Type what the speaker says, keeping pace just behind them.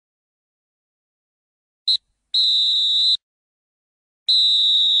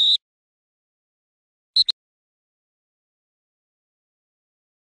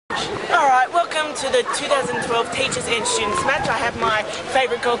to the 2012 Teachers and Students match. I have my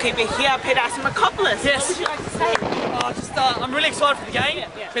favourite goalkeeper here, Peter Asimakopoulos. Yes. What would you like to say? I'm really excited for the game.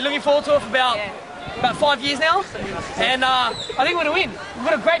 Been looking forward to it for about 5 years now, and I think we're going to win. We've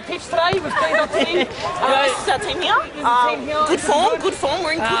got a great pitch today. We've cleaned our team. This is our team here. Good form.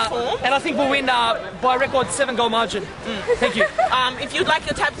 We're in good form. And I think we'll win by a record 7-goal margin. Thank you. If you'd like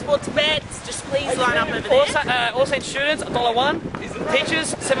your Tab Sports bets, just please line up over there. Also students, $1.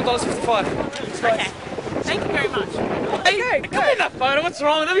 Teachers, $7.65. Okay. Thank you very much. Hey, come in that photo. What's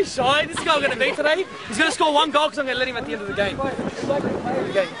wrong? Don't be shy. This is how I'm going to be today. He's going to score 1 goal because I'm going to let him at the end of the game.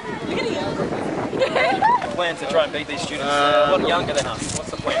 Plan to try and beat these students a lot younger than us.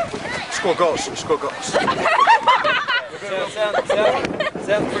 What's the plan? Score goals.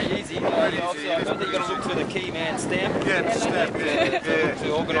 Sounds pretty easy. Obviously, I think you've got to look to the key man stamp. Yeah, stamp.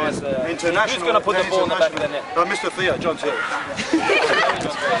 To organise the international. Who's going to put the ball in the back of the net? Mr. Theo, John Theo.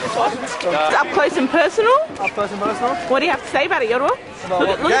 Up close and personal. Up close and personal. What do you have to say about it, Yorwa? About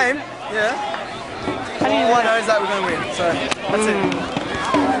what? The game? Yeah. All I know is that we're going to win. So that's it.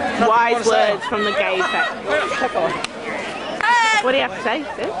 Wise words from the gay pack. What do you have to say,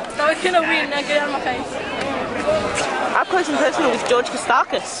 Sid? No, we're gonna win. Now get out of my face. Up close and personal with George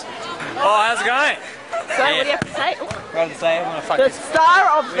Kostakis. Oh, how's it going? So, what do you have to say? The The star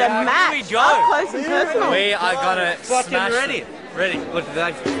of the match. Up close and personal. We are gonna smash ready. Look,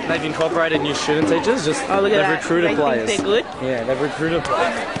 they've incorporated new student teachers. Just Oh, look at they've that. recruited They players. think they're good. Yeah, they've recruited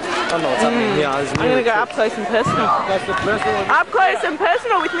players. I don't know what's happening here. I'm going to go up close and personal. Up close and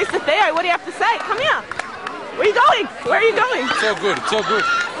personal with Mr. Theo. What do you have to say? Come here. Where are you going? Where are you going? It's all good, it's all good.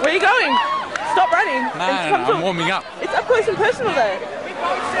 Where are you going? Stop running. No, I'm warming up. It's up close and personal though.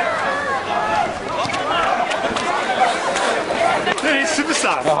 Hey,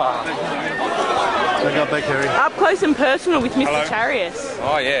 superstar. I got back, Harry. Up close and personal with Mr. Hello. Charius.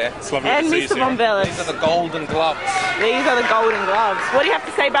 Oh yeah, it's lovely And to see Mr. you. Vonvelis. These are the golden gloves. These are the golden gloves. What do you have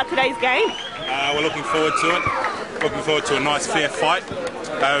to say about today's game? We're looking forward to it. Looking forward to a nice fair fight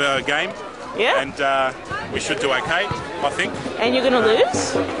game. Yeah? And we should do okay, I think. And you're going to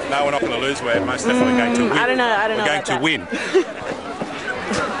lose? No, we're not going to lose. We're most definitely going to win. I don't know. We're going to win.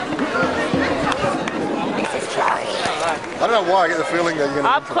 I don't know why I get the feeling that you're going to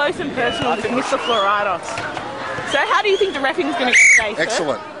Up close and personal with Mr. Floridos. So how do you think the reffing is going to stay?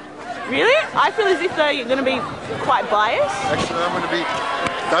 Excellent. Really? I feel as if you're going to be quite biased. Actually, I'm going to be.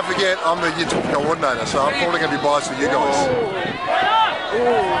 Don't forget, I'm the Year 12 coordinator, so I'm probably going to be biased with you guys.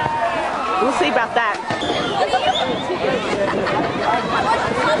 Ooh. We'll see about that.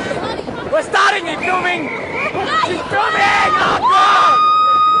 We're starting it, filming! She's filming! Oh, God!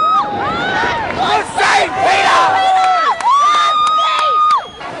 We're safe, Peter!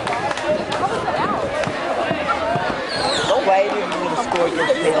 No way you're going to score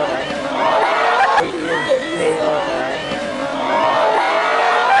against Peter, man.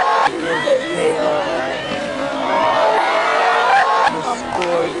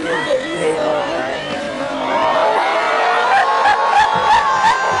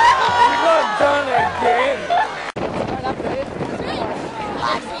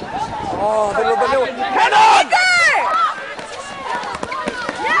 Oh, the little. Head on!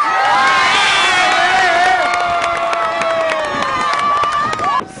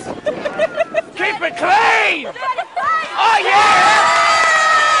 Keep it clean! Oh yeah!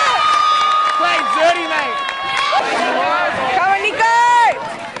 Play dirty, mate. Come on, Nico!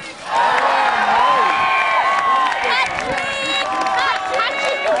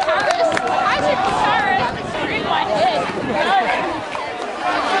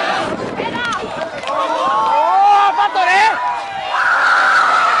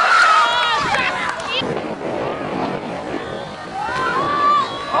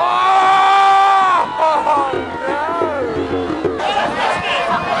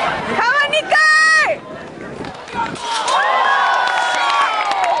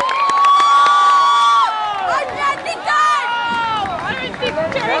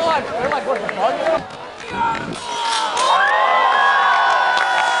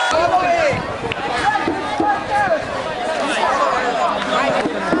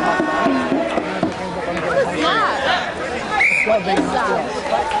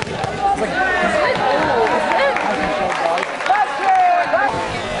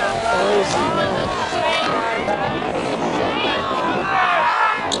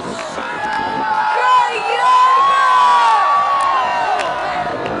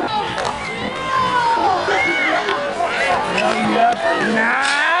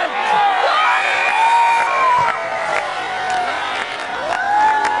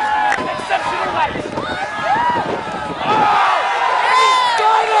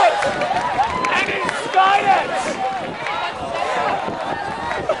 And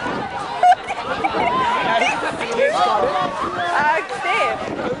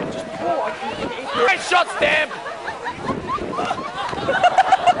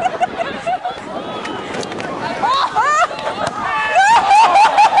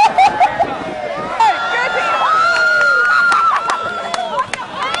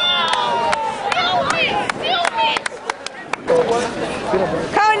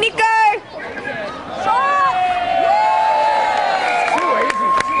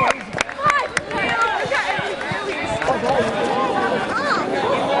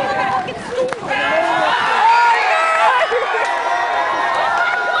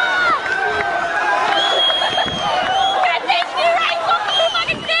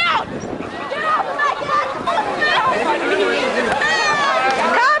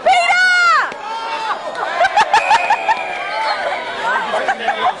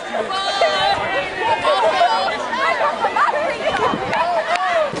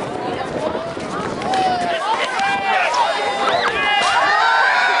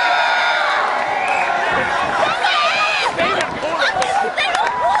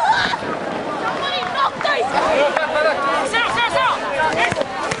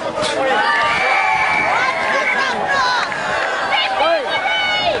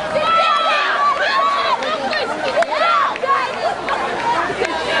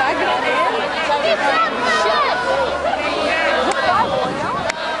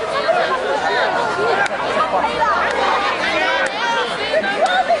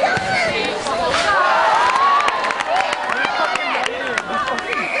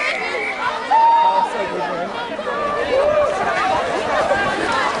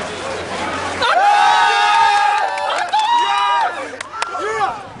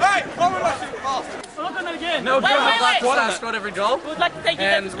No, Wait, wait, wait. Star scored every goal, We'd like to take you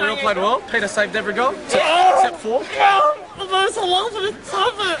and guys we all played well. Peter saved every goal, Oh! except 4. There's so long for this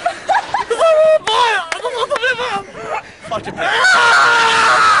topic. I don't want to buy it. I don't want to live it. Fuck your Peter.